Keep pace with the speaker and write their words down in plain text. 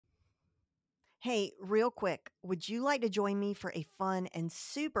Hey, real quick, would you like to join me for a fun and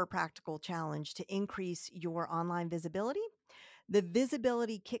super practical challenge to increase your online visibility? The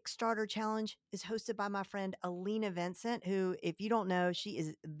Visibility Kickstarter Challenge is hosted by my friend Alina Vincent, who, if you don't know, she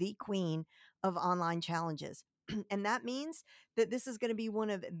is the queen of online challenges. And that means that this is going to be one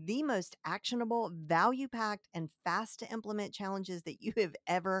of the most actionable, value packed, and fast to implement challenges that you have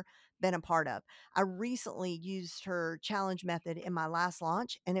ever been a part of. I recently used her challenge method in my last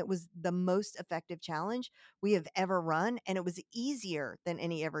launch, and it was the most effective challenge we have ever run. And it was easier than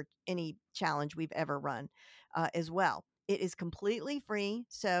any challenge we've ever run as well. It is completely free.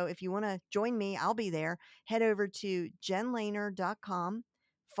 So if you want to join me, I'll be there. Head over to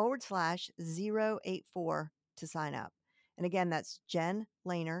jenlehner.com/084 to sign up. And again, that's Jen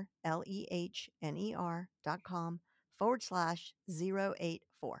Lehner,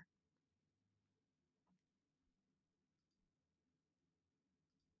 LEHNER.com/084.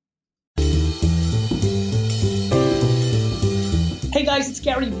 Hey guys, it's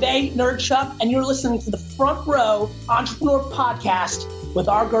Gary Vaynerchuk, and you're listening to the Front Row Entrepreneur Podcast with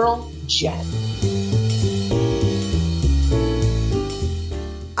our girl, Jen.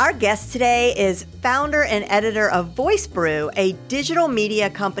 Our guest today is founder and editor of VoiceBrew, a digital media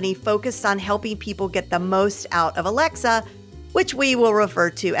company focused on helping people get the most out of Alexa, which we will refer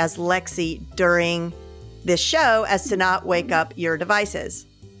to as Lexi during this show as to not wake up your devices,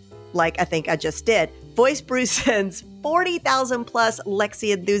 like I think I just did. VoiceBrew sends 40,000 plus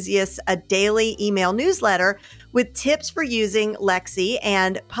Lexi enthusiasts a daily email newsletter with tips for using Lexi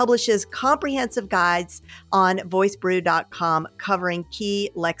and publishes comprehensive guides on voicebrew.com covering key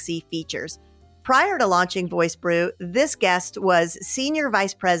Lexi features. Prior to launching VoiceBrew, this guest was senior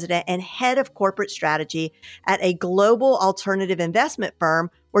vice president and head of corporate strategy at a global alternative investment firm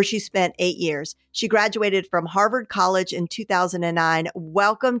where she spent 8 years. She graduated from Harvard College in 2009.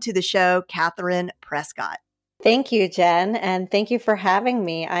 Welcome to the show, Catherine Prescott. Thank you, Jen, and thank you for having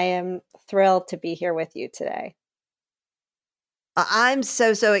me. I am thrilled to be here with you today. I'm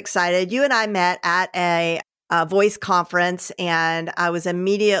so excited. You and I met at a voice conference, and I was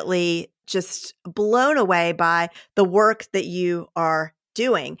immediately just blown away by the work that you are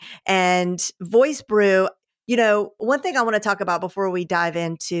doing. And VoiceBrew, one thing I want to talk about before we dive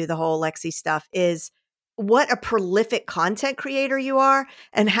into the whole Lexi stuff is what a prolific content creator you are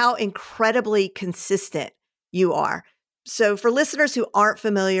and how incredibly consistent you are. So for listeners who aren't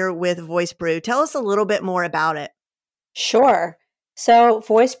familiar with VoiceBrew, tell us a little bit more about it. Sure. So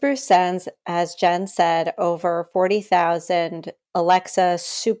VoiceBrew sends, as Jen said, over 40,000 Alexa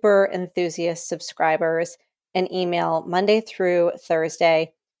super enthusiast subscribers an email Monday through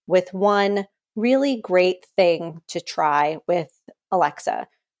Thursday with one really great thing to try with Alexa.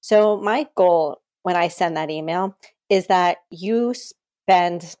 So my goal when I send that email is that you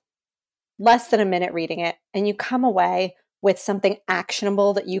spend less than a minute reading it and you come away with something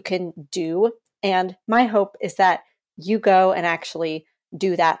actionable that you can do. And my hope is that you go and actually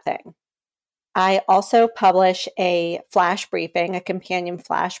do that thing. I also publish a flash briefing, a companion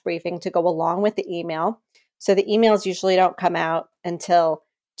flash briefing to go along with the email. So the emails usually don't come out until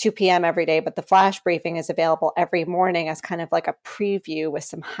 2 p.m. every day, but the flash briefing is available every morning as kind of like a preview with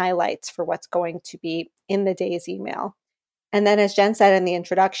some highlights for what's going to be in the day's email. And then, as Jen said in the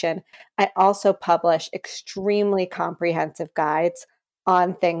introduction, I also publish extremely comprehensive guides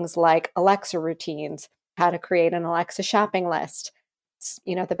on things like Alexa routines, how to create an Alexa shopping list,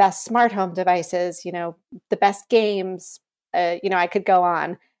 the best smart home devices, the best games, I could go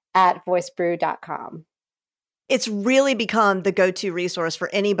on at voicebrew.com. It's really become the go-to resource for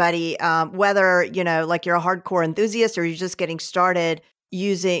anybody, whether, like you're a hardcore enthusiast or you're just getting started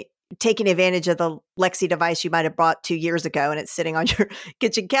taking advantage of the Lexi device you might have bought 2 years ago and it's sitting on your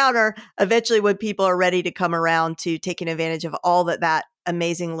kitchen counter. Eventually, when people are ready to come around to taking advantage of all that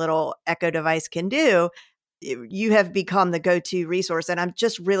amazing little Echo device can do, you have become the go-to resource. And I'm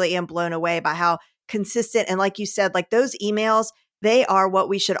just really am blown away by how consistent. And like you said, like those emails, they are what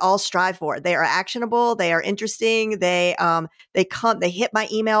we should all strive for. They are actionable. They are interesting. They hit my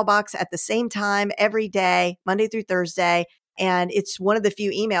email box at the same time every day, Monday through Thursday. And it's one of the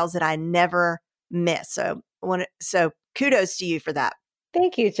few emails that I never miss. So kudos to you for that.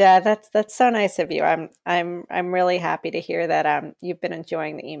 Thank you, Jen. That's so nice of you. I'm really happy to hear that you've been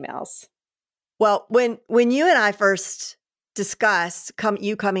enjoying the emails. Well, when you and I first discussed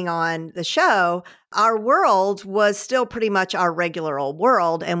you coming on the show, our world was still pretty much our regular old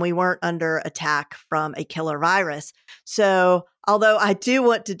world, and we weren't under attack from a killer virus. So although I do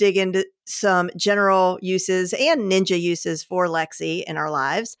want to dig into some general uses and ninja uses for Lexi in our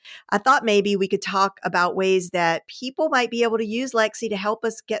lives, I thought maybe we could talk about ways that people might be able to use Lexi to help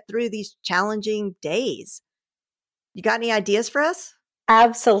us get through these challenging days. You got any ideas for us?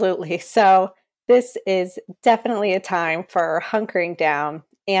 Absolutely. So this is definitely a time for hunkering down.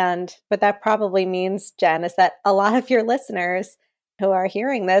 And what that probably means, Jen, is that a lot of your listeners who are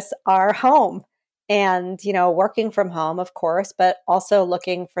hearing this are home and, working from home, of course, but also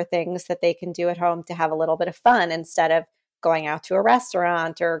looking for things that they can do at home to have a little bit of fun instead of going out to a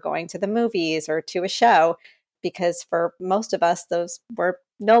restaurant or going to the movies or to a show. Because for most of us, we're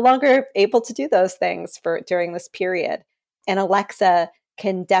no longer able to do those things during this period. And Alexa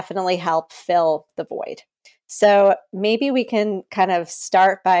can definitely help fill the void. So maybe we can kind of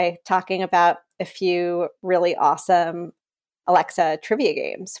start by talking about a few really awesome Alexa trivia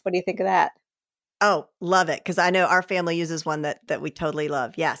games. What do you think of that? Oh, love it. Because I know our family uses one that we totally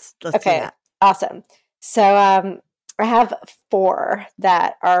love. Yes, let's do Okay, that. awesome. So I have 4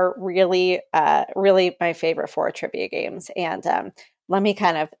 that are really, really my favorite 4 trivia games. And let me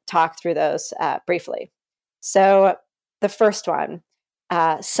kind of talk through those briefly. So the first one,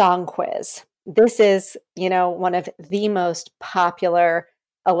 Song Quiz. This is, one of the most popular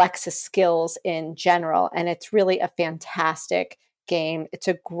Alexa skills in general, and it's really a fantastic game. It's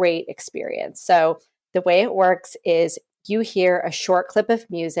a great experience. So the way it works is you hear a short clip of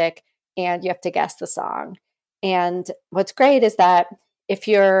music and you have to guess the song. And what's great is that if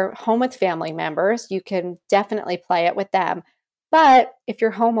you're home with family members, you can definitely play it with them. But if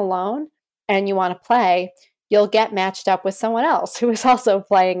you're home alone and you want to play, you'll get matched up with someone else who is also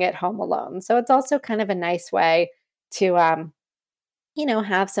playing at home alone. So it's also kind of a nice way to,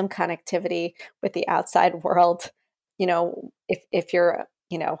 have some connectivity with the outside world, if you're,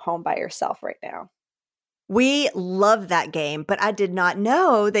 home by yourself right now. We love that game, but I did not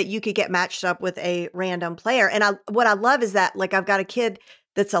know that you could get matched up with a random player. And what I love is that, like, I've got a kid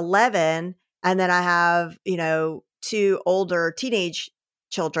that's 11, and then I have, 2 older teenage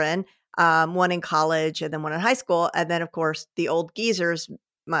children, one in college and then one in high school. And then, of course, the old geezers,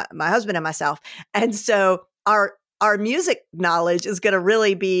 my husband and myself. And so our music knowledge is going to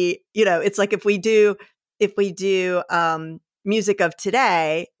really be, it's like if we do music of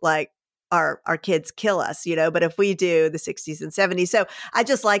today, like, our kids kill us, but if we do the 60s and 70s. So I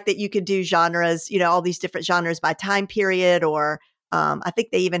just like that you could do genres, all these different genres by time period, or I think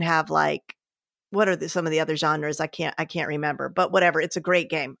they even have, like, what are some of the other genres? I can't remember, but whatever. It's a great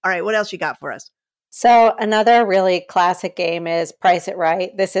game. All right. What else you got for us? So another really classic game is Price It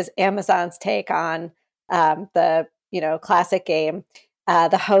Right. This is Amazon's take on the, classic game.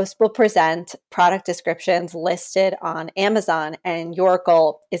 The host will present product descriptions listed on Amazon, and your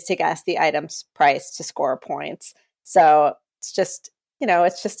goal is to guess the item's price to score points. So it's just,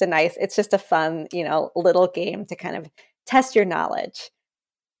 it's just a fun, little game to kind of test your knowledge.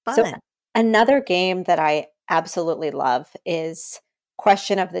 Fun. So another game that I absolutely love is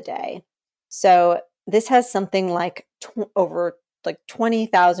Question of the Day. So this has something like over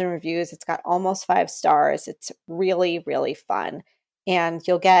 20,000 reviews. It's got almost 5 stars. It's really, really fun. And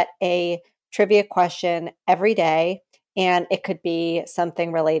you'll get a trivia question every day. And it could be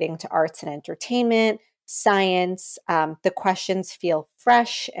something relating to arts and entertainment, science. The questions feel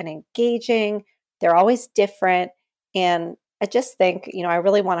fresh and engaging. They're always different. And I just think, I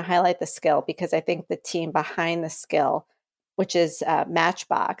really want to highlight the skill because I think the team behind the skill, which is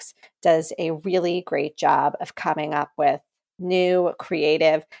Matchbox, does a really great job of coming up with new,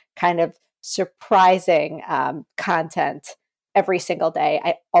 creative, kind of surprising content every single day.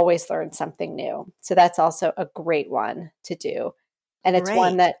 I always learn something new. So that's also a great one to do. And it's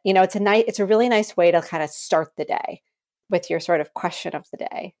one that, it's a really nice way to kind of start the day with your sort of question of the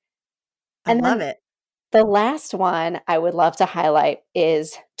day. I love it. The last one I would love to highlight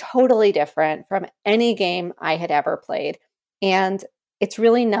is totally different from any game I had ever played. And it's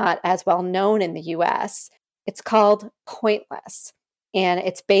really not as well known in the US. It's called Pointless. And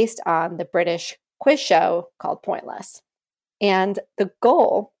it's based on the British quiz show called Pointless. And the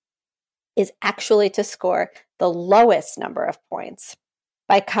goal is actually to score the lowest number of points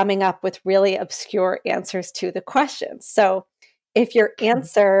by coming up with really obscure answers to the questions. So if your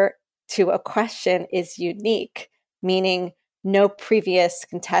answer to a question is unique, meaning no previous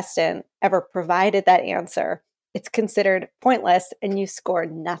contestant ever provided that answer, it's considered pointless and you score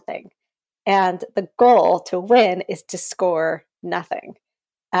nothing. And the goal to win is to score nothing.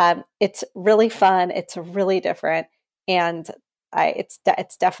 It's really fun. It's really different. And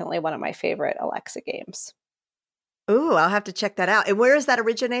it's definitely one of my favorite Alexa games. Ooh, I'll have to check that out. And where is that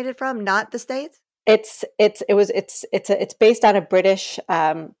originated from? Not the States? It's based on a British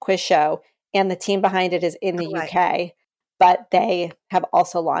quiz show, and the team behind it is in the Right. UK, but they have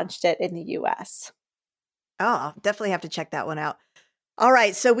also launched it in the US. Oh, I'll definitely have to check that one out. All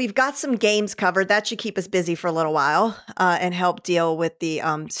right, so we've got some games covered. That should keep us busy for a little while and help deal with the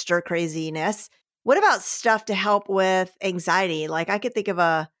stir craziness. What about stuff to help with anxiety? Like I could think of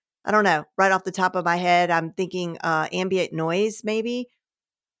I don't know, right off the top of my head, I'm thinking ambient noise, maybe.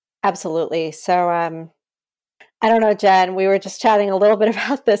 Absolutely. So I don't know, Jen, we were just chatting a little bit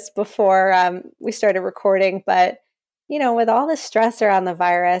about this before we started recording, but with all the stress around the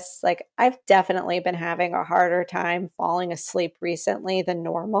virus, like I've definitely been having a harder time falling asleep recently than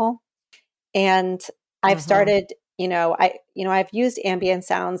normal. And I've Hmm. started, I've used ambient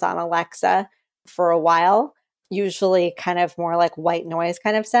sounds on Alexa for a while, usually kind of more like white noise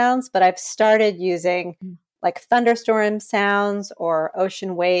kind of sounds, but I've started using like thunderstorm sounds or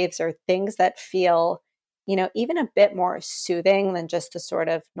ocean waves or things that feel, even a bit more soothing than just the sort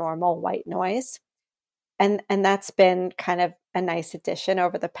of normal white noise. And that's been kind of a nice addition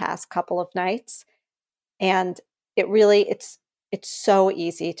over the past couple of nights. And it's so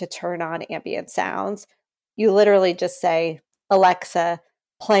easy to turn on ambient sounds. You literally just say, Alexa,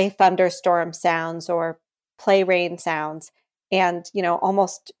 play thunderstorm sounds or play rain sounds. And,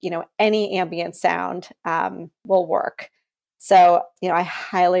 almost, any ambient sound will work. So, I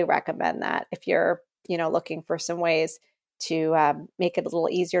highly recommend that if you're, looking for some ways to make it a little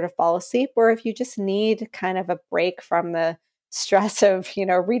easier to fall asleep, or if you just need kind of a break from the stress of,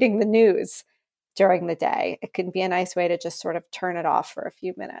 reading the news during the day. It can be a nice way to just sort of turn it off for a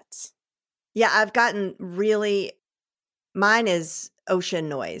few minutes. Yeah, I've gotten really, mine is ocean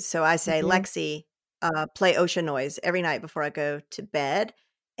noise. So I say, Mhm. Lexi, play ocean noise every night before I go to bed.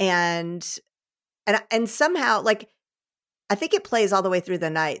 And and somehow like I think it plays all the way through the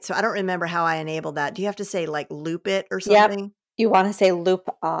night, so I don't remember how I enabled that. Do you have to say, like, loop it or Yep. something? You want to say loop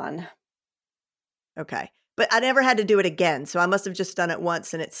on. Okay. But I never had to do it again, so I must have just done it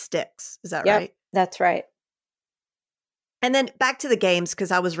once and it sticks. Is that Yep. right? That's right. And then back to the games,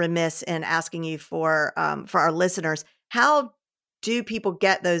 because I was remiss in asking you for our listeners, how do people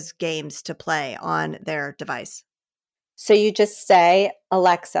get those games to play on their device? So you just say,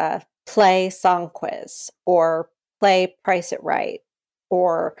 Alexa, play song quiz or play Price It Right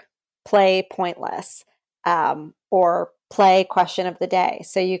or play Pointless or play question of the day.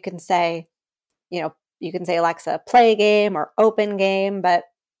 So you can say, Alexa, play game or open game, but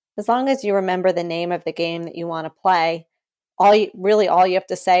as long as you remember the name of the game that you want to play, all you have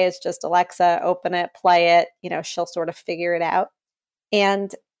to say is just, Alexa, open it, play it. She'll sort of figure it out.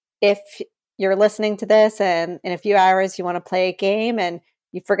 And if you're listening to this and in a few hours you want to play a game and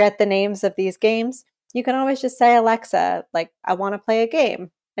you forget the names of these games, you can always just say, Alexa, like, I want to play a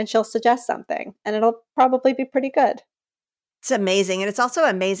game. And she'll suggest something and it'll probably be pretty good. It's amazing, and it's also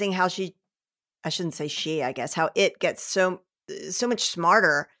amazing how I shouldn't say she, I guess, how it gets so much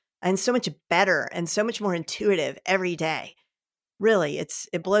smarter and so much better and so much more intuitive every day. Really,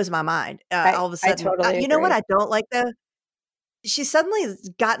 it blows my mind. I, All of a I sudden, totally you know what agree. I don't like though? She suddenly has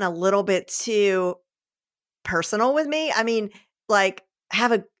gotten a little bit too personal with me. I mean, like,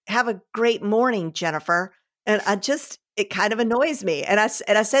 have a great morning, Jennifer. And it kind of annoys me. And I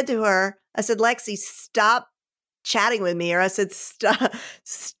said to her, I said, Lexi, stop chatting with me, or I said,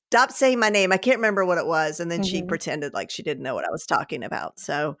 stop saying my name. I can't remember what it was. And then she Mhm. pretended like she didn't know what I was talking about.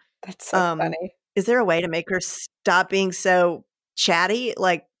 So, That's so um, funny. is there a way to make her stop being so chatty?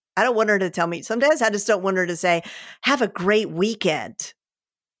 Like, I don't want her to tell me. Sometimes I just don't want her to say, have a great weekend.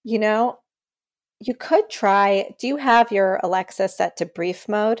 You know, you could try. Do you have your Alexa set to brief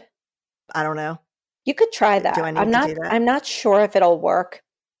mode? I don't know. You could try Do that. I I'm need to not do that? I'm not sure if it'll work.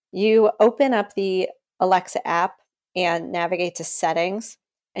 You open up the Alexa app and navigate to settings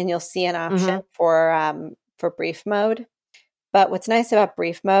and you'll see an option Hmm. for brief mode. But what's nice about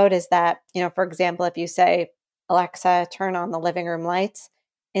brief mode is that, for example, if you say, Alexa, turn on the living room lights,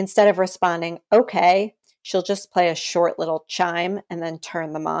 instead of responding, okay, she'll just play a short little chime and then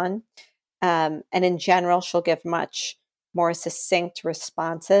turn them on. And in general, she'll give much more succinct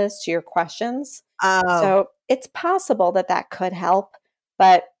responses to your questions. Oh, So it's possible that that could help.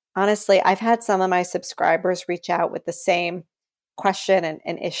 But honestly, I've had some of my subscribers reach out with the same question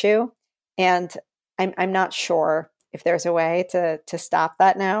and issue. And I'm not sure if there's a way to stop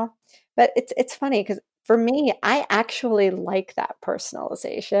that now. But it's funny because for me, I actually like that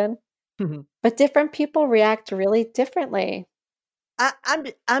personalization, but different people react really differently.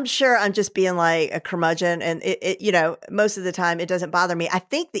 I'm sure I'm just being like a curmudgeon, and most of the time it doesn't bother me. I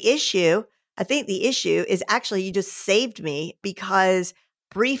think the issue is actually you just saved me because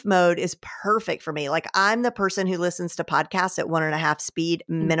brief mode is perfect for me. Like I'm the person who listens to podcasts at 1.5 speed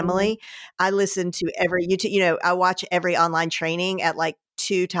minimally. I listen to every YouTube, I watch every online training at like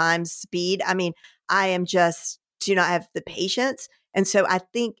 2 times speed. I mean, I am just do not have the patience. And so I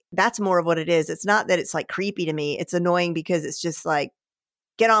think that's more of what it is. It's not that it's like creepy to me. It's annoying because it's just like,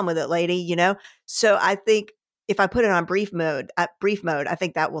 get on with it, lady. So I think if I put it on brief mode, I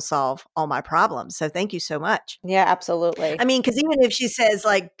think that will solve all my problems. So thank you so much. Yeah, absolutely. I mean, because even if she says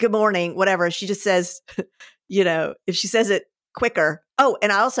like, good morning, whatever, she just says, if she says it quicker. Oh,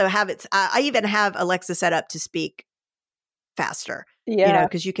 and I also have I even have Alexa set up to speak faster, Yeah.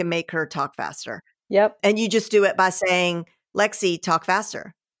 because you can make her talk faster. Yep. And you just do it by saying, Lexi, talk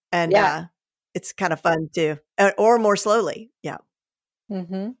faster. And Yeah. it's kind of fun too, or more slowly. Yeah.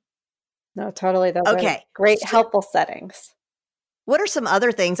 Mm-hmm. No, totally. Those Okay. are great, So helpful settings. what are some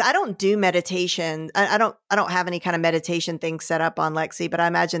other things? I don't do meditation. I don't have any kind of meditation thing set up on Lexi, but I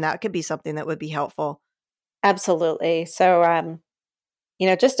imagine that could be something that would be helpful. Absolutely. So,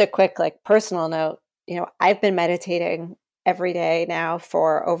 just a quick personal note, I've been meditating every day now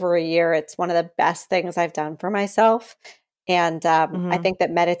for over a year. It's one of the best things I've done for myself. And I think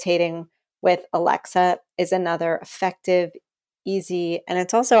that meditating with Alexa is another effective, easy, and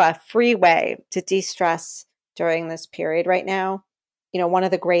it's also a free way to de-stress during this period right now. One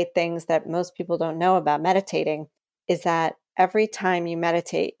of the great things that most people don't know about meditating is that every time you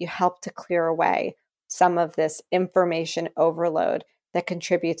meditate, you help to clear away some of this information overload that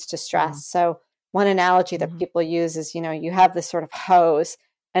contributes to stress. So one analogy that people use is, you have this sort of hose,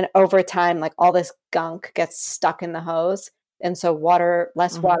 and over time, like all this gunk gets stuck in the hose. And so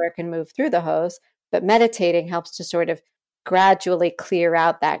less water can move through the hose, but meditating helps to sort of gradually clear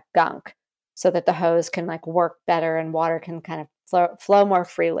out that gunk so that the hose can work better and water can kind of flow more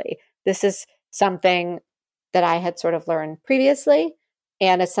freely. This is something that I had sort of learned previously,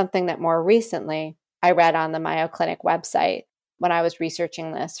 and it's something that more recently I read on the Mayo Clinic website when I was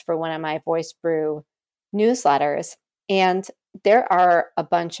researching this for one of my Voice Brew newsletters. And there are a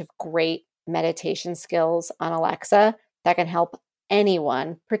bunch of great meditation skills on Alexa that can help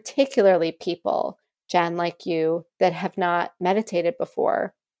anyone, particularly people, Jen, like you, that have not meditated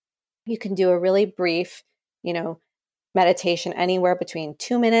before. You can do a really brief, meditation anywhere between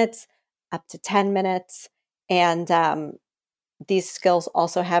 2 minutes up to 10 minutes. And these skills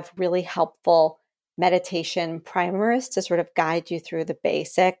also have really helpful meditation primers to sort of guide you through the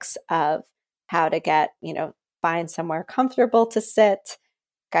basics of how to get, find somewhere comfortable to sit,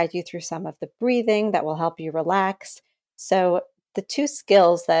 guide you through some of the breathing that will help you relax. So the 2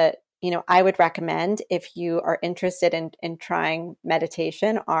 skills that, I would recommend if you are interested in trying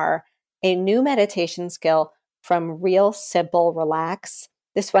meditation are a new meditation skill from Real Simple Relax.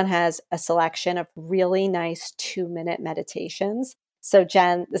 This one has a selection of really nice 2-minute meditations. So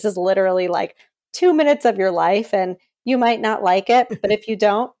Jen, this is literally 2 minutes of your life, and you might not like it, but if you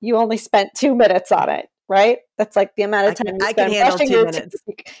don't, you only spent 2 minutes on it, right? That's the amount of time you spend brushing your teeth.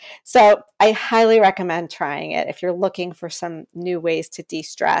 So I highly recommend trying it if you're looking for some new ways to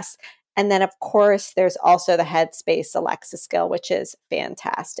de-stress. And then, of course, there's also the Headspace Alexa skill, which is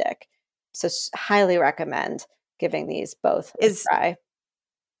fantastic. So highly recommend giving these both a try.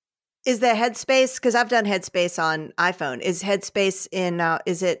 Is the Headspace, because I've done Headspace on iPhone, is Headspace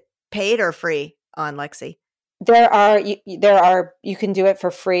is it paid or free on Lexi? You can do it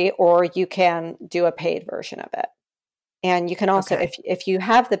for free, or you can do a paid version of it. And you can also, if you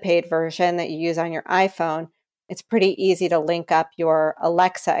have the paid version that you use on your iPhone, it's pretty easy to link up your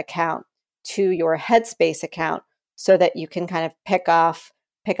Alexa account to your Headspace account so that you can kind of pick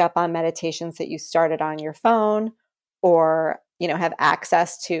up on meditations that you started on your phone, or have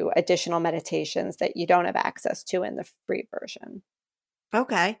access to additional meditations that you don't have access to in the free version.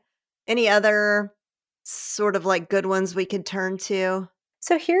 Okay. Any other sort of good ones we could turn to?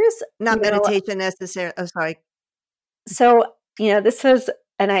 So here's not meditation necessarily. Oh, sorry. So, this was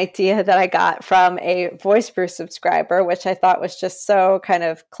an idea that I got from a Voice Brew subscriber, which I thought was just so kind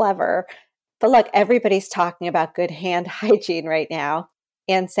of clever. But look, everybody's talking about good hand hygiene right now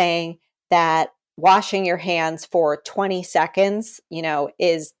and saying that washing your hands for 20 seconds,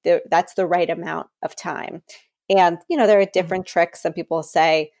 that's the right amount of time. And, there are different tricks. Some people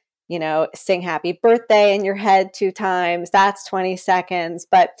say, sing happy birthday in your head 2 times. That's 20 seconds.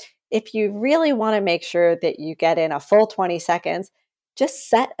 But if you really want to make sure that you get in a full 20 seconds, just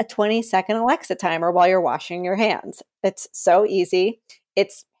set a 20-second Alexa timer while you're washing your hands. It's so easy.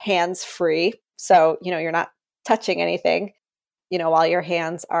 It's hands-free. So, you're not touching anything, while your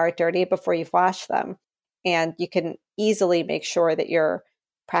hands are dirty before you've washed them. And you can easily make sure that you're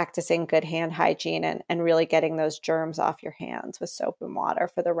practicing good hand hygiene and really getting those germs off your hands with soap and water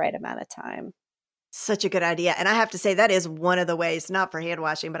for the right amount of time. Such a good idea. And I have to say, that is one of the ways, not for hand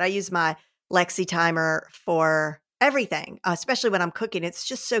washing, but I use my Lexi timer for everything, especially when I'm cooking. It's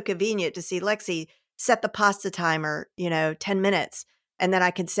just so convenient to see Lexi set the pasta timer, 10 minutes. And then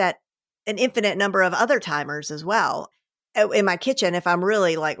I can set an infinite number of other timers as well. In my kitchen, if I'm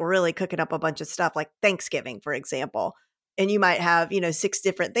really cooking up a bunch of stuff, like Thanksgiving, for example, and you might have, 6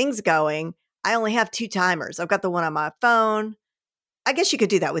 different things going, I only have 2 timers. I've got the one on my phone. I guess you could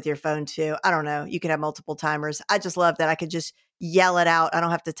do that with your phone too. I don't know. You could have multiple timers. I just love that I could just yell it out. I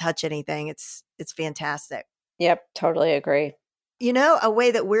don't have to touch anything. It's fantastic. Yep, totally agree. A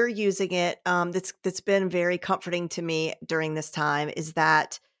way that we're using it that's been very comforting to me during this time is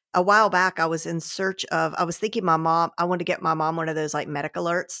that a while back I was thinking I wanted to get my mom one of those like Medic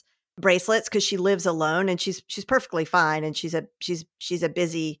Alerts bracelets because she lives alone and she's perfectly fine and she's a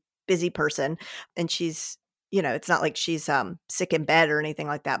busy person and she's it's not like she's sick in bed or anything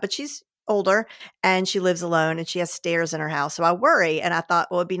like that, but she's older and she lives alone and she has stairs in her house. So I worry. And I thought,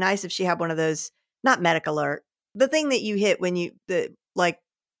 well, it'd be nice if she had one of those, not Medic Alert, the thing that you hit when I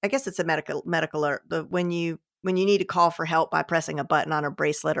guess it's a medical alert, when you need to call for help by pressing a button on a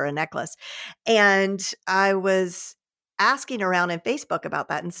bracelet or a necklace. And I was asking around in Facebook about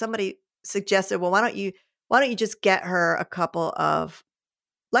that. And somebody suggested, well, why don't you just get her a couple of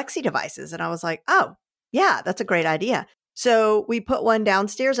Lexi devices? And I was like, oh, yeah, that's a great idea. So we put one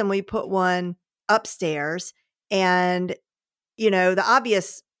downstairs and we put one upstairs. And, the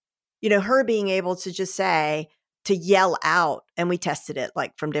obvious, her being able to just to yell out, and we tested it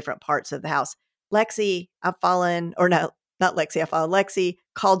like from different parts of the house. Lexi, I've fallen, or no, not Lexi, I've fallen. Lexi,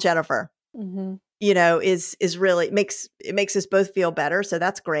 call Jennifer. Mm-hmm. Is really it makes us both feel better. So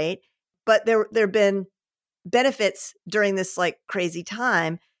that's great. But there have been benefits during this like crazy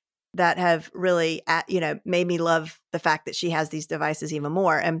time that have really, made me love the fact that she has these devices even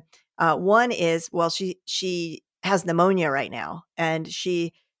more. And one is, well, she has pneumonia right now, and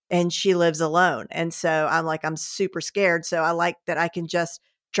she lives alone, and so I'm super scared. So I like that I can just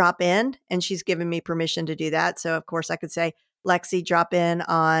drop in, and she's given me permission to do that. So of course I could say, Lexi, drop in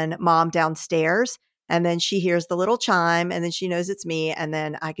on mom downstairs. And then she hears the little chime and then she knows it's me. And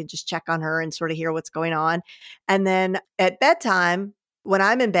then I can just check on her and sort of hear what's going on. And then at bedtime, when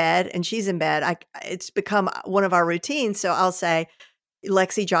I'm in bed and she's in bed, it's become one of our routines. So I'll say,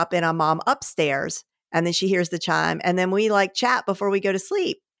 Lexi, drop in on mom upstairs. And then she hears the chime. And then we chat before we go to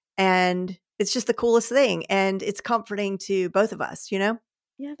sleep. And it's just the coolest thing. And it's comforting to both of us, Yeah,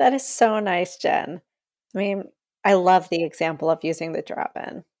 that is so nice, Jen. I mean, I love the example of using the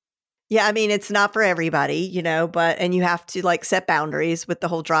drop-in. Yeah, I mean, it's not for everybody, and you have to set boundaries with the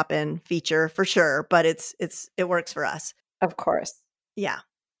whole drop-in feature for sure, but it works for us. Of course. Yeah.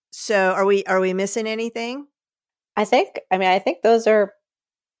 So are we missing anything? I think those are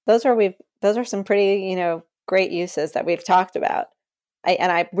some pretty, great uses that we've talked about.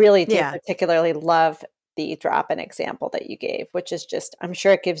 I really do particularly love the drop-in example that you gave, which is just, I'm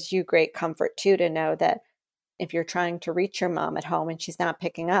sure it gives you great comfort too, to know that if you're trying to reach your mom at home and she's not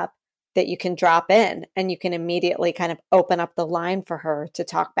picking up, that you can drop in and you can immediately kind of open up the line for her to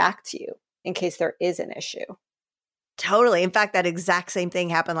talk back to you in case there is an issue. Totally. In fact, that exact same thing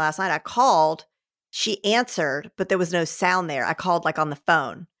happened last night. I called, she answered, but there was no sound there. I called on the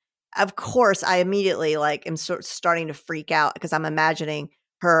phone. Of course, I immediately am starting to freak out because I'm imagining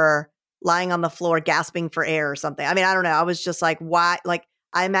her lying on the floor, gasping for air or something. I mean, I don't know. I was just why?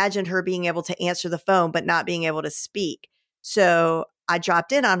 I imagined her being able to answer the phone, but not being able to speak. So I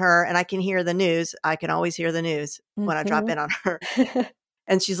dropped in on her and I can hear the news. I can always hear the news when I drop in on her.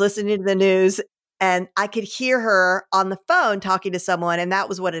 And she's listening to the news and I could hear her on the phone talking to someone. And that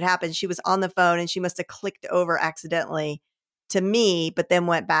was what had happened. She was on the phone and she must have clicked over accidentally to me, but then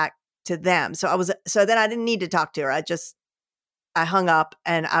went back to them. So then I didn't need to talk to her. I hung up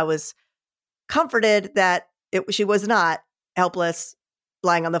and I was comforted that she was not helpless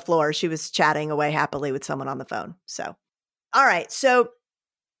lying on the floor. She was chatting away happily with someone on the phone. So, all right. So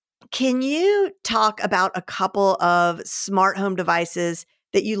can you talk about a couple of smart home devices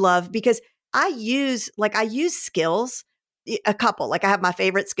that you love? Because I use Skills, a couple. I have my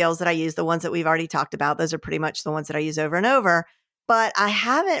favorite Skills that I use, the ones that we've already talked about. Those are pretty much the ones that I use over and over. But I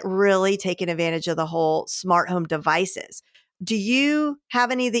haven't really taken advantage of the whole smart home devices. Do you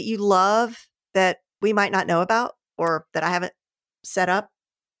have any that you love that we might not know about or that I haven't set up?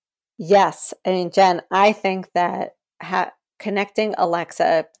 Yes. I mean, Jen, I think that connecting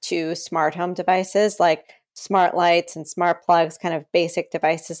Alexa to smart home devices like smart lights and smart plugs, kind of basic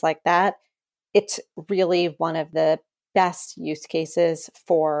devices like that, it's really one of the best use cases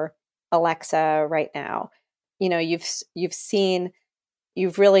for Alexa right now. You've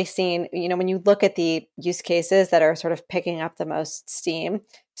really seen, when you look at the use cases that are sort of picking up the most steam,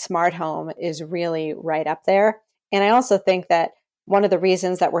 smart home is really right up there. And I also think that one of the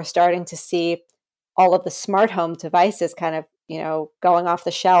reasons that we're starting to see all of the smart home devices kind of, going off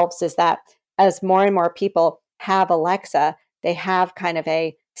the shelves is that as more and more people have Alexa, they have kind of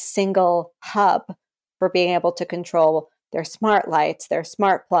a single hub for being able to control their smart lights, their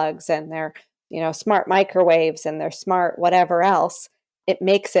smart plugs, and their, smart microwaves and their smart whatever else. It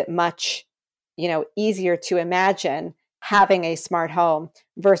makes it much, easier to imagine having a smart home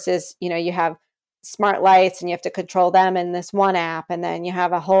versus, you have smart lights and you have to control them in this one app. And then you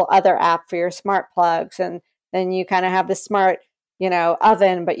have a whole other app for your smart plugs. And then you kind of have the smart,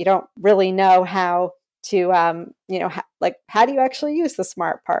 oven, but you don't really know how to, how do you actually use the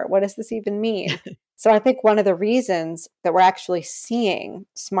smart part? What does this even mean? So I think one of the reasons that we're actually seeing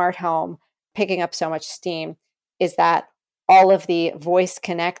smart home picking up so much steam is that all of the voice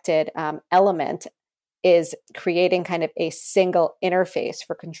connected element is creating kind of a single interface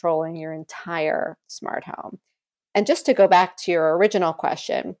for controlling your entire smart home. And just to go back to your original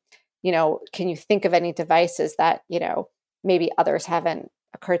question, can you think of any devices that, maybe others haven't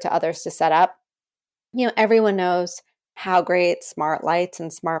occurred to others to set up? Everyone knows how great smart lights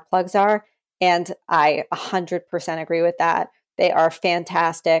and smart plugs are. And I 100% agree with that. They are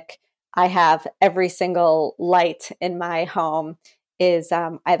fantastic. I have every single light in my home is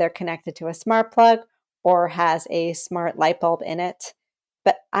either connected to a smart plug or has a smart light bulb in it.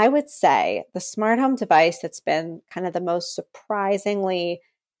 But I would say the smart home device that's been kind of the most surprisingly,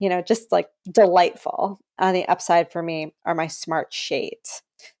 just like delightful on the upside for me are my smart shades.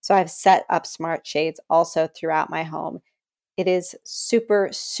 So I've set up smart shades also throughout my home. It is super,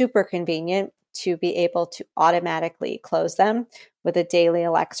 super convenient to be able to automatically close them with a daily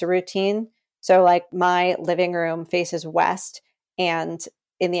Alexa routine. So like my living room faces west, and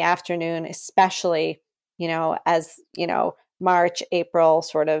in the afternoon, especially, as, March, April,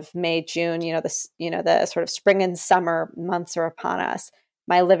 sort of May, June, the sort of spring and summer months are upon us.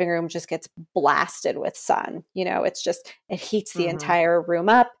 My living room just gets blasted with sun. It heats the entire room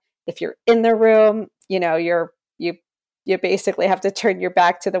up. If you're in the room, you basically have to turn your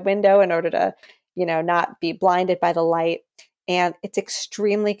back to the window in order to, not be blinded by the light. And it's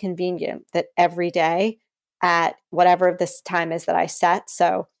extremely convenient that every day at whatever this time is that I set.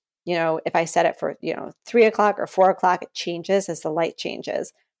 So, if I set it for, 3 o'clock or 4 o'clock, it changes as the light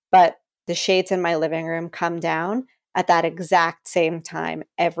changes. But the shades in my living room come down at that exact same time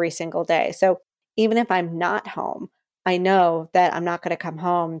every single day. So even if I'm not home, I know that I'm not going to come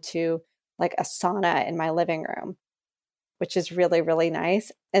home to like a sauna in my living room, which is really, really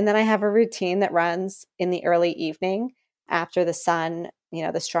nice. And then I have a routine that runs in the early evening after the sun,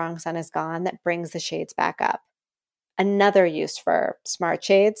 the strong sun is gone, that brings the shades back up. Another use for smart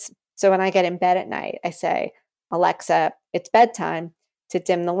shades. So when I get in bed at night, I say, Alexa, it's bedtime, to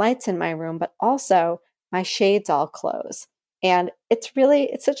dim the lights in my room, but also my shades all close. And it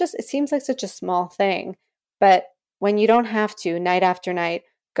seems like such a small thing, but when you don't have to night after night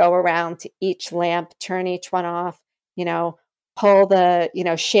go around to each lamp, turn each one off, pull the,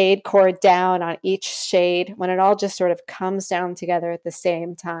 shade cord down on each shade, when it all just sort of comes down together at the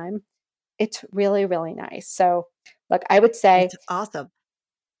same time, it's really, really nice. So look, I would say It's awesome.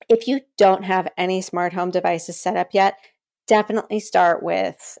 if you don't have any smart home devices set up yet, definitely start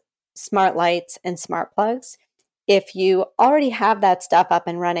with smart lights and smart plugs. If you already have that stuff up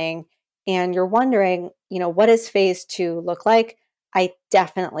and running and you're wondering, what does phase 2 look like? I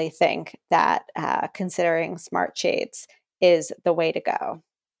definitely think that considering smart shades is the way to go.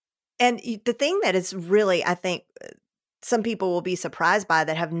 And the thing that is really, I think, some people will be surprised by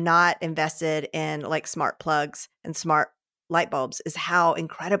that have not invested in like smart plugs and smart light bulbs is how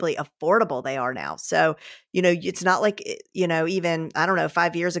incredibly affordable they are now. So, it's not like, even, I don't know,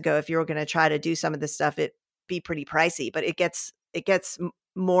 5 years ago, if you were going to try to do some of this stuff, it'd be pretty pricey, but it gets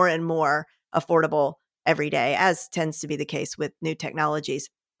more and more affordable every day, as tends to be the case with new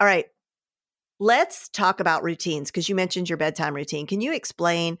technologies. All right, let's talk about routines, because you mentioned your bedtime routine. Can you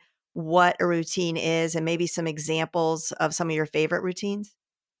explain what a routine is and maybe some examples of some of your favorite routines?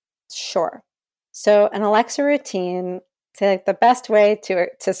 Sure. So an Alexa routine, like the best way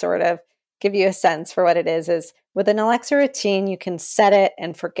to sort of give you a sense for what it is with an Alexa routine, you can set it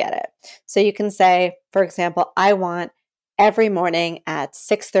and forget it. So you can say, for example, I want every morning at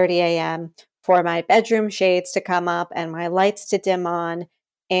 6:30 a.m. for my bedroom shades to come up and my lights to dim on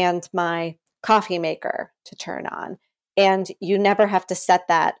and my coffee maker to turn on. And you never have to set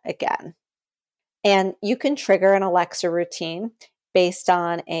that again. And you can trigger an Alexa routine based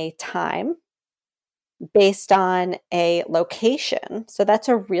on a time, based on a location. So that's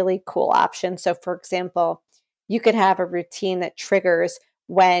a really cool option. So, for example, you could have a routine that triggers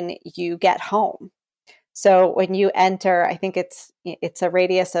when you get home. So when you enter, I think it's a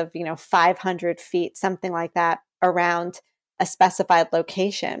radius of 500 feet, something like that, around a specified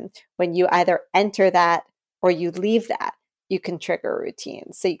location. When you either enter that or you leave that, you can trigger a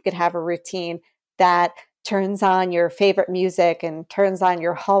routine. So you could have a routine that turns on your favorite music and turns on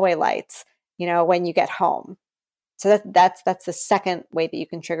your hallway lights, when you get home. So that's the second way that you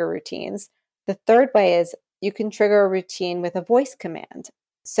can trigger routines. The third way is you can trigger a routine with a voice command.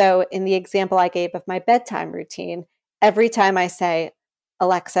 So in the example I gave of my bedtime routine, every time I say,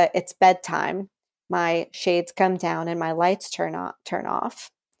 Alexa, it's bedtime, my shades come down and my lights turn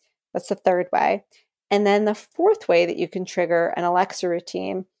off. That's the third way. And then the fourth way that you can trigger an Alexa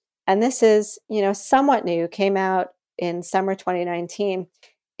routine, and this is, somewhat new, came out in summer 2019,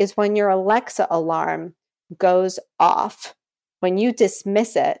 is when your Alexa alarm goes off. When you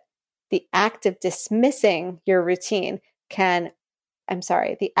dismiss it, the act of dismissing your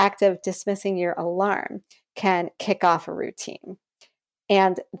your alarm can kick off a routine.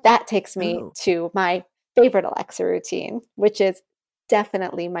 And that takes me to my favorite Alexa routine, which is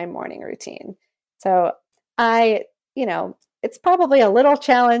definitely my morning routine. So it's probably a little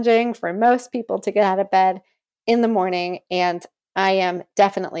challenging for most people to get out of bed in the morning. And I am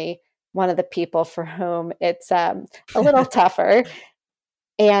definitely one of the people for whom it's a little tougher.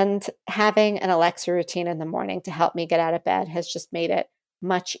 And having an Alexa routine in the morning to help me get out of bed has just made it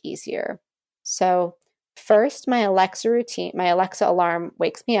much easier. So first, my Alexa alarm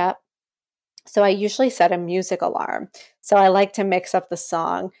wakes me up. So I usually set a music alarm. So I like to mix up the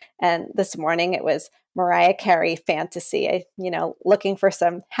song. And this morning it was Mariah Carey Fantasy, looking for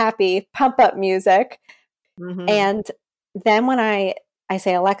some happy pump up music. Mm-hmm. And then when I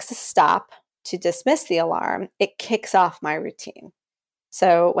say, Alexa, stop, to dismiss the alarm, it kicks off my routine.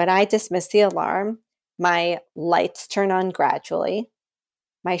 So when I dismiss the alarm, my lights turn on gradually,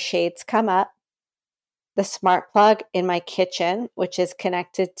 my shades come up, the smart plug in my kitchen, which is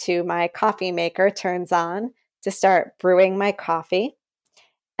connected to my coffee maker, turns on to start brewing my coffee.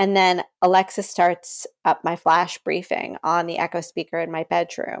 And then Alexa starts up my flash briefing on the Echo speaker in my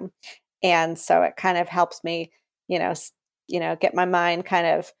bedroom. And so it kind of helps me, get my mind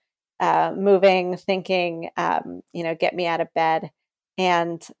kind of moving, thinking, get me out of bed.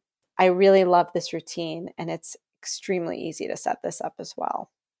 And I really love this routine, and it's extremely easy to set this up as well.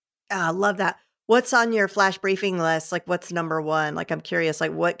 I love that. What's on your flash briefing list? Like, what's number one? Like, I'm curious,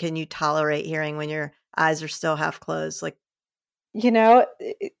 like, what can you tolerate hearing when your eyes are still half closed? Like,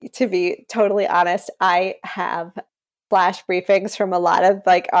 to be totally honest, I have flash briefings from a lot of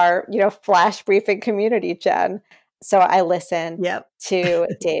our, flash briefing community, Jen. So I listen to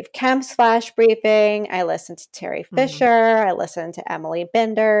Dave Kemp's flash briefing. I listen to Terry Fisher. Mm-hmm. I listen to Emily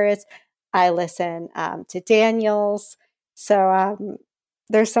Binders. I listen to Daniels. So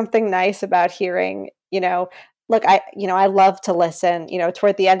there's something nice about hearing, look, I love to listen,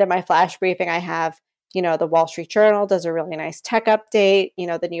 toward the end of my flash briefing, I have, the Wall Street Journal does a really nice tech update.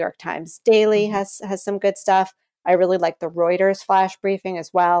 The New York Times Daily has some good stuff. I really like the Reuters flash briefing as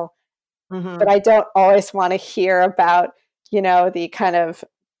well. Mm-hmm. But I don't always want to hear about, the kind of,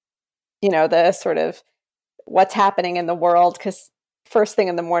 the sort of what's happening in the world first thing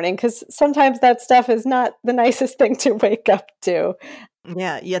in the morning, because sometimes that stuff is not the nicest thing to wake up to.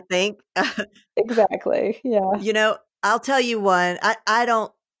 Yeah, you think? Exactly. Yeah. I'll tell you one.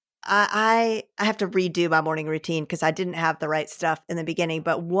 I have to redo my morning routine because I didn't have the right stuff in the beginning.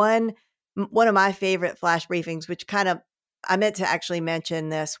 But one of my favorite flash briefings, which kind of, I meant to actually mention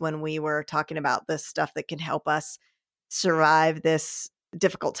this when we were talking about the stuff that can help us survive this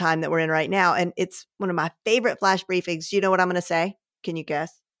difficult time that we're in right now. And it's one of my favorite flash briefings. Do you know what I'm going to say? Can you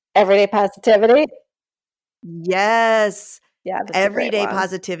guess? Everyday positivity. Yes. Yeah. Everyday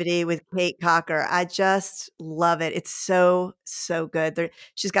Positivity with Kate Cocker. I just love it. It's so, so good.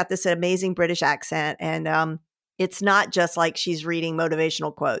 She's got this amazing British accent, and it's not just like she's reading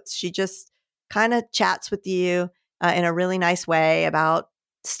motivational quotes. She just kind of chats with you in a really nice way about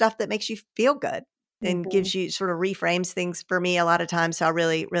stuff that makes you feel good and gives you, sort of reframes things for me a lot of times. So I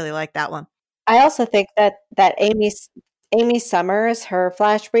really, really like that one. I also think that Amy Summers, her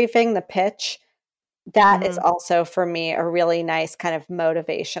flash briefing, The Pitch, that is also for me a really nice kind of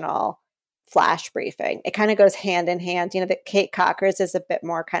motivational flash briefing. It kind of goes hand in hand. That Kate Cocker's is a bit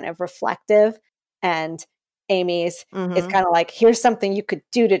more kind of reflective, and Amy's is kind of like, here's something you could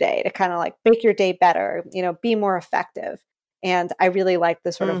do today to kind of like make your day better, be more effective. And I really like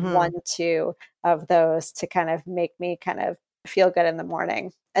the sort of Mhm. 1-2 of those to kind of make me kind of feel good in the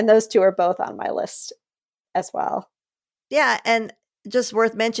morning. And those two are both on my list as well. Yeah, and just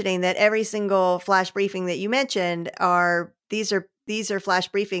worth mentioning that every single flash briefing that you mentioned are flash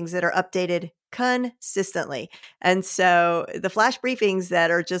briefings that are updated consistently. And so the flash briefings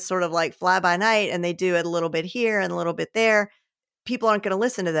that are just sort of like fly by night and they do it a little bit here and a little bit there, people aren't going to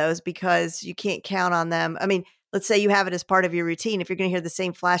listen to those because you can't count on them. I mean, let's say you have it as part of your routine. If you're going to hear the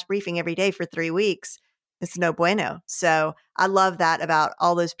same flash briefing every day for 3 weeks, it's no bueno. So I love that about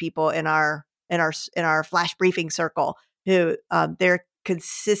all those people in our flash briefing circle who they're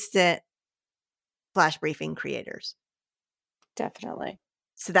consistent flash briefing creators. Definitely.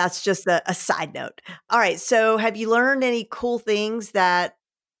 So that's just a side note. All right. So have you learned any cool things that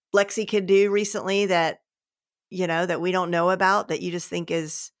Lexi could do recently that, that we don't know about that you just think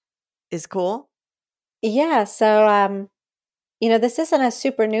is cool? Yeah. So, this isn't a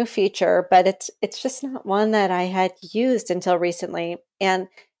super new feature, but it's just not one that I had used until recently, and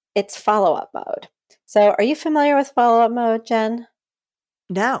it's follow-up mode. So, are you familiar with follow-up mode, Jen?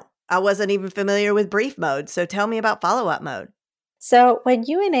 No, I wasn't even familiar with brief mode. So tell me about follow-up mode. So, when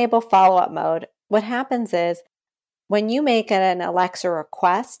you enable follow-up mode, what happens is when you make an Alexa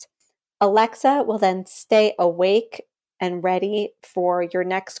request, Alexa will then stay awake and ready for your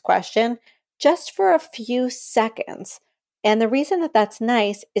next question just for a few seconds. And the reason that that's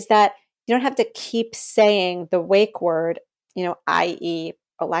nice is that you don't have to keep saying the wake word, i.e.,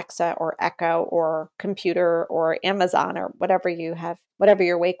 Alexa or Echo or computer or Amazon or whatever you have, whatever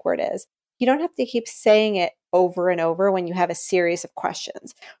your wake word is. You don't have to keep saying it over and over when you have a series of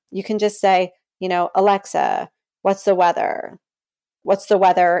questions. You can just say, Alexa, what's the weather? What's the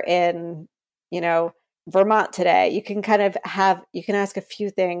weather in, Vermont today? You can you can ask a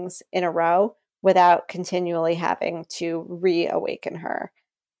few things in a row without continually having to reawaken her.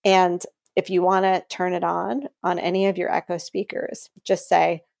 And if you want to turn it on any of your Echo speakers, just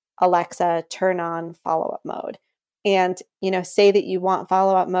say, Alexa, turn on follow-up mode. And, say that you want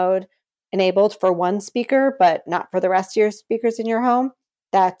follow-up mode enabled for one speaker, but not for the rest of your speakers in your home.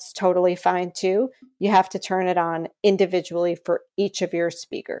 That's totally fine too. You have to turn it on individually for each of your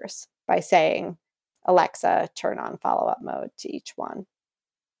speakers by saying, Alexa, turn on follow-up mode to each one.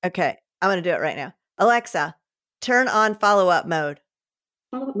 Okay, I'm going to do it right now. Alexa, turn on follow-up mode.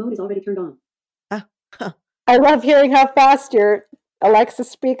 Follow-up mode is already turned on. I love hearing how fast your Alexa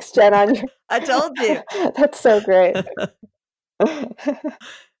speaks, Jen. I told you. That's so great.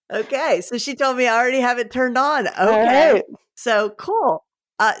 Okay, so she told me I already have it turned on. Okay, right. So cool.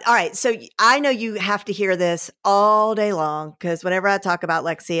 All right, so I know you have to hear this all day long because whenever I talk about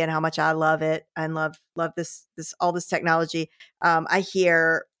Lexi and how much I love it and love this all this technology, I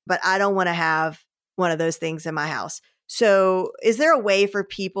hear, but I don't want to have one of those things in my house. So, is there a way for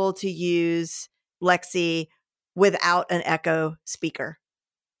people to use Lexi without an Echo speaker?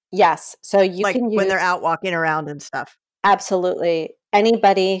 Yes, so you Like can use when they're out walking around and stuff. Absolutely.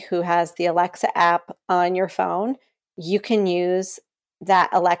 Anybody who has the Alexa app on your phone, you can use that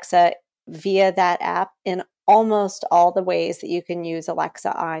Alexa via that app in almost all the ways that you can use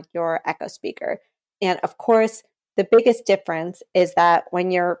Alexa on your Echo speaker. And of course, the biggest difference is that when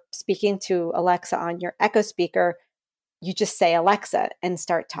you're speaking to Alexa on your Echo speaker, you just say Alexa and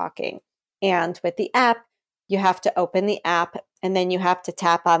start talking. And with the app, you have to open the app and then you have to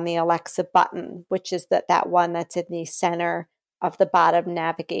tap on the Alexa button, which is that one that's in the center of the bottom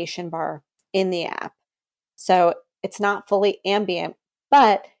navigation bar in the app. So it's not fully ambient,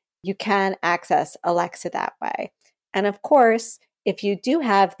 but you can access Alexa that way. And of course, if you do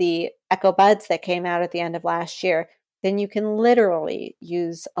have the Echo Buds that came out at the end of last year, then you can literally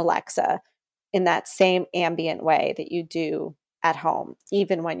use Alexa in that same ambient way that you do at home,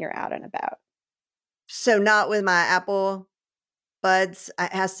 even when you're out and about. So not with my Apple Buds.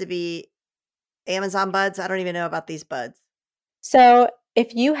 It has to be Amazon Buds. I don't even know about these buds. So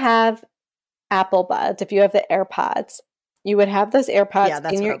if you have Apple Buds, if you have the AirPods, you would have those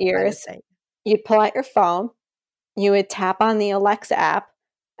AirPods in your ears. You'd pull out your phone. You would tap on the Alexa app,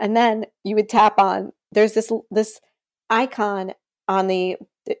 and then you would tap on. There's this icon on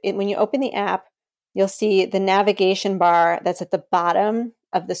when you open the app, you'll see the navigation bar that's at the bottom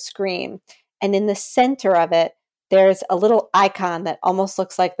of the screen, and in the center of it, there's a little icon that almost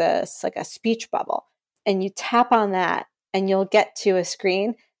looks like like a speech bubble, and you tap on that, and you'll get to a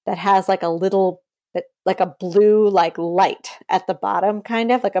screen that has like a blue light at the bottom,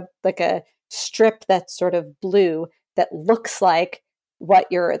 kind of like a strip that's sort of blue that looks like what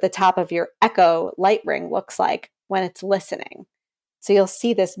the top of your Echo light ring looks like when it's listening. So you'll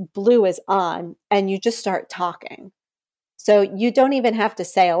see this blue is on and you just start talking. So you don't even have to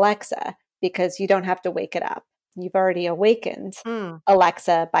say Alexa because you don't have to wake it up. You've already awakened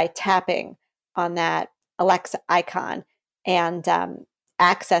Alexa by tapping on that Alexa icon and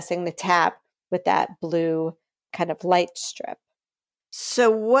accessing the tab with that blue kind of light strip.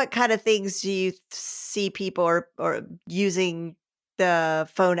 So what kind of things do you see people or using the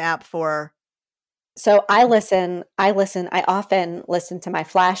phone app for? So I often listen to my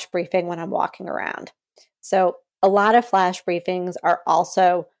flash briefing when I'm walking around. So a lot of flash briefings are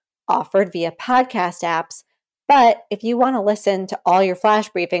also offered via podcast apps. But if you want to listen to all your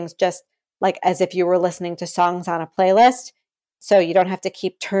flash briefings, just like as if you were listening to songs on a playlist, so you don't have to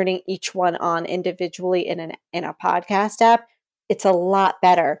keep turning each one on individually in a podcast app, it's a lot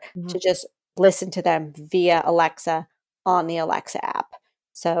better to just listen to them via Alexa on the Alexa app.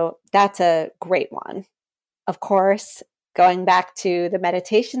 So that's a great one. Of course, going back to the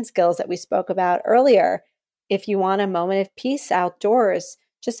meditation skills that we spoke about earlier, if you want a moment of peace outdoors,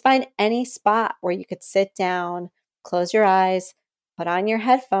 just find any spot where you could sit down, close your eyes, put on your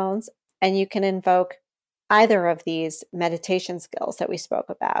headphones, and you can invoke either of these meditation skills that we spoke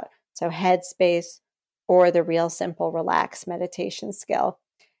about. So Headspace or the Real Simple Relax meditation skill.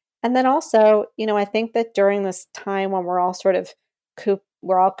 And then also, I think that during this time when we're all sort of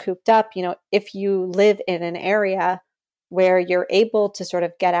cooped up, if you live in an area where you're able to sort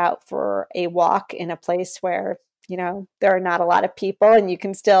of get out for a walk in a place where, there are not a lot of people and you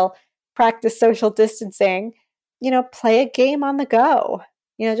can still practice social distancing, play a game on the go,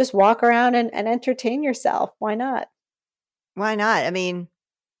 just walk around and entertain yourself. Why not? Why not? I mean,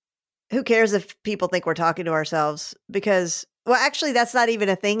 who cares if people think we're talking to ourselves? Because, well, actually, that's not even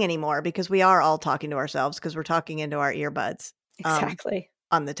a thing anymore because we are all talking to ourselves because we're talking into our earbuds. Exactly.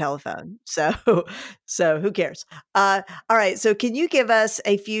 On the telephone. So who cares? All right. So can you give us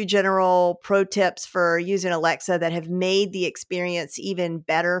a few general pro tips for using Alexa that have made the experience even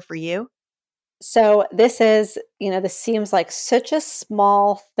better for you? So this seems like such a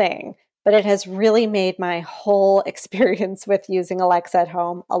small thing, but it has really made my whole experience with using Alexa at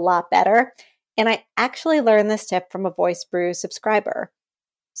home a lot better. And I actually learned this tip from a Voice Brew subscriber.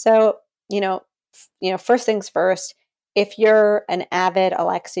 So, first things first, if you're an avid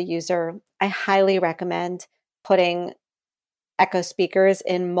Alexa user, I highly recommend putting Echo speakers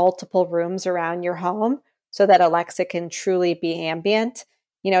in multiple rooms around your home so that Alexa can truly be ambient.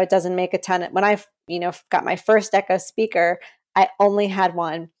 It doesn't make a ton of, when I, got my first Echo speaker, I only had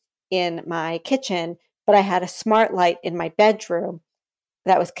one in my kitchen, but I had a smart light in my bedroom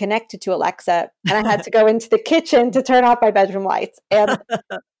that was connected to Alexa, and I had to go into the kitchen to turn off my bedroom lights. And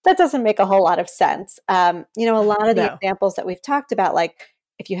that doesn't make a whole lot of sense. A lot of the examples that we've talked about, like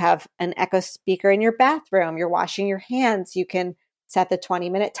if you have an Echo speaker in your bathroom, you're washing your hands, you can set the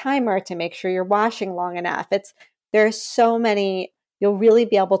 20-minute timer to make sure you're washing long enough. There's so many, you'll really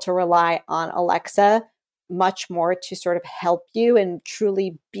be able to rely on Alexa much more to sort of help you and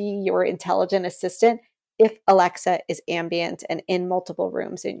truly be your intelligent assistant if Alexa is ambient and in multiple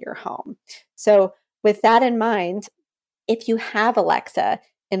rooms in your home. So with that in mind, if you have Alexa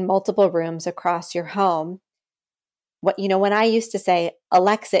in multiple rooms across your home, when I used to say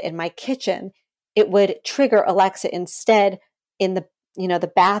Alexa in my kitchen, it would trigger Alexa instead in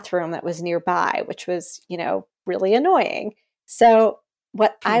the bathroom that was nearby, which was, really annoying. So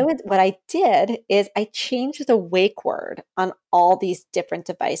what I did is I changed the wake word on all these different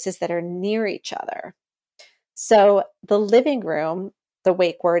devices that are near each other. So the living room, the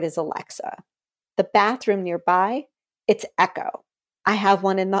wake word is Alexa. The bathroom nearby, it's Echo. I have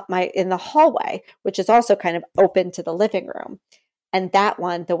one in the hallway, which is also kind of open to the living room. And that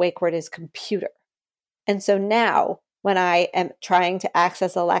one, the wake word is computer. And so now when I am trying to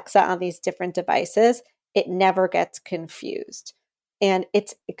access Alexa on these different devices, it never gets confused. And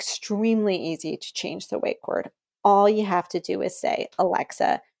it's extremely easy to change the wake word. All you have to do is say,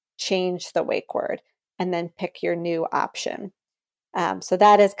 Alexa, change the wake word, and then pick your new option. So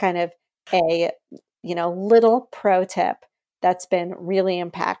that is kind of a little pro tip that's been really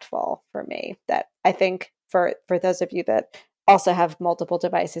impactful for me, that I think for those of you that also have multiple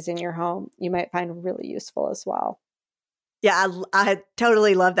devices in your home, you might find really useful as well. Yeah, I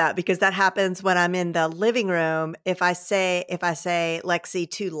totally love that because that happens when I'm in the living room. If I say Lexi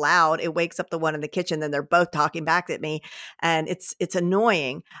too loud, it wakes up the one in the kitchen. Then they're both talking back at me, and it's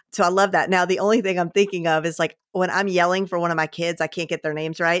annoying. So I love that. Now the only thing I'm thinking of is like when I'm yelling for one of my kids, I can't get their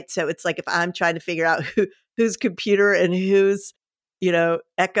names right. So it's like if I'm trying to figure out who's computer and who's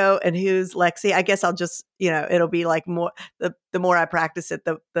Echo and who's Lexi, I guess I'll just it'll be like more the more I practice it,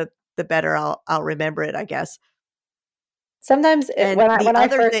 the better I'll remember it, I guess. Sometimes go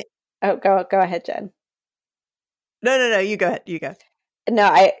ahead, Jen. No. You go ahead. You go.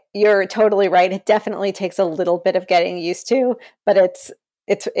 No, you're totally right. It definitely takes a little bit of getting used to, but it's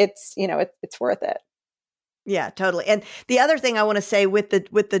worth it. Yeah, totally. And the other thing I want to say with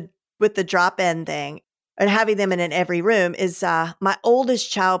the drop-in thing and having them in every room is my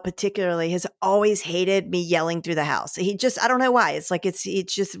oldest child particularly has always hated me yelling through the house. I don't know why. It's like it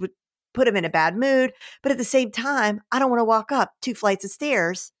just would put him in a bad mood. But at the same time, I don't want to walk up 2 flights of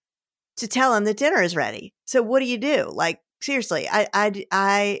stairs to tell him that dinner is ready. So what do you do? Like, seriously,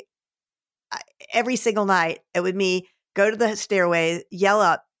 I every single night it would me go to the stairway, yell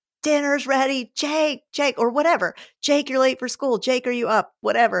up, dinner's ready, Jake, or whatever. Jake, you're late for school. Jake, are you up?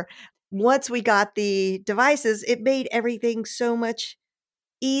 Whatever. Once we got the devices, it made everything so much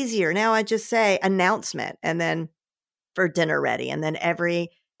easier. Now I just say announcement and then for dinner ready. And then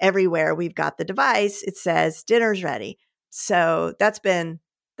everywhere we've got the device, it says dinner's ready. So that's been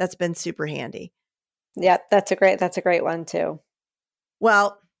super handy. Yeah, that's a great one too.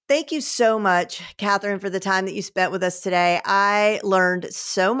 Well, thank you so much, Catherine, for the time that you spent with us today. I learned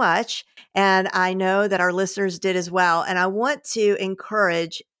so much, and I know that our listeners did as well. And I want to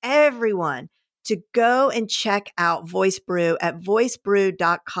encourage everyone to go and check out Voice Brew at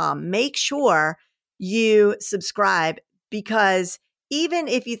voicebrew.com. Make sure you subscribe, because even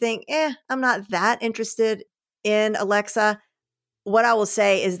if you think, I'm not that interested in Alexa, what I will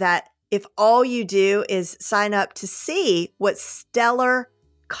say is that if all you do is sign up to see what stellar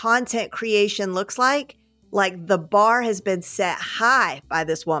content creation looks like the bar has been set high by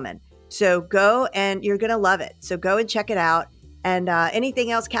this woman. So go, and you're going to love it. So go and check it out. And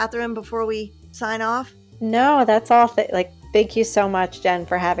anything else, Catherine, before we sign off? No, that's all. Thank you so much, Jen,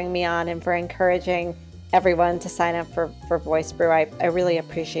 for having me on and for encouraging everyone to sign up for Voice Brew. I really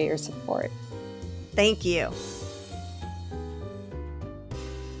appreciate your support. Thank you.